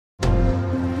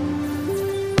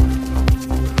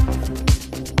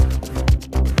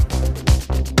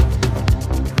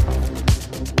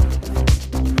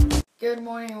Good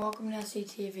morning and welcome to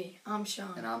SCTV. I'm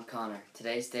Sean. And I'm Connor.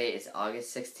 Today's date is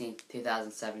August 16th,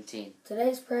 2017.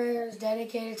 Today's prayer is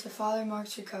dedicated to Father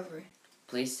Mark's recovery.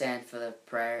 Please stand for the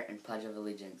prayer and pledge of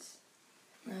allegiance.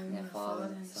 In the Father,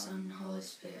 and Son, and Holy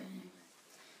Spirit.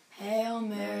 Amen. Hail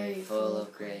Mary, full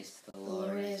of grace, the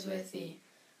Lord is with thee.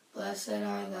 Blessed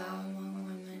art thou among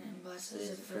women, and blessed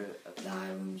is the fruit of thy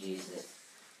womb, Jesus.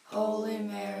 Holy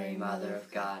Mary, Mother of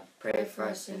God, pray for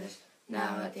us sinners,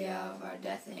 now at the hour of our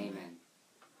death. Amen.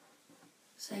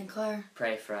 Saint Clair,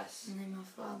 pray for us. in the name of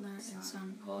the Father, and Son,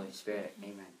 and Holy Spirit.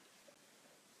 Amen.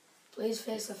 Please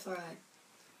face the flag.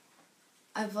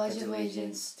 I pledge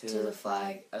allegiance to the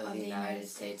flag of the United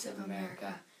States of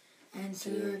America and to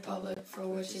the republic for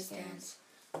which it stands,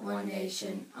 one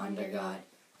nation, under God,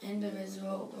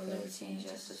 indivisible, with liberty and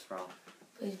justice for all.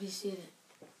 Please be seated.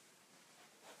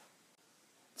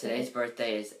 Today's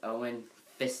birthday is Owen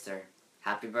Pfister.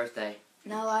 Happy birthday.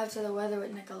 Now live to the weather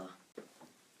with Nicola.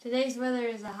 Today's weather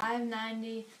is a high of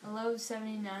 90, a low of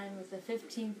 79, with a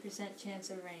 15%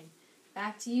 chance of rain.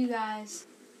 Back to you guys.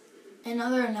 In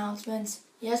other announcements,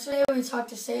 yesterday we talked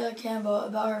to Sayla Campbell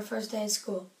about her first day at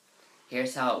school.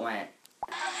 Here's how it went.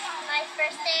 My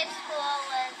first day of school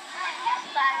was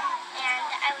fun, and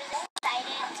I was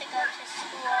excited to go to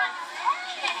school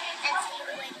and see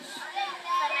which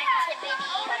fun activity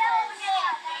was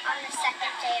on the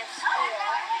second day of school.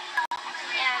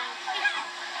 And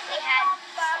we had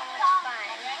so much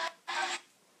fun.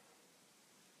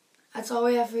 That's all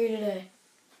we have for you today.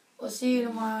 We'll see you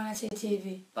tomorrow on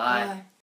SCTV. Bye.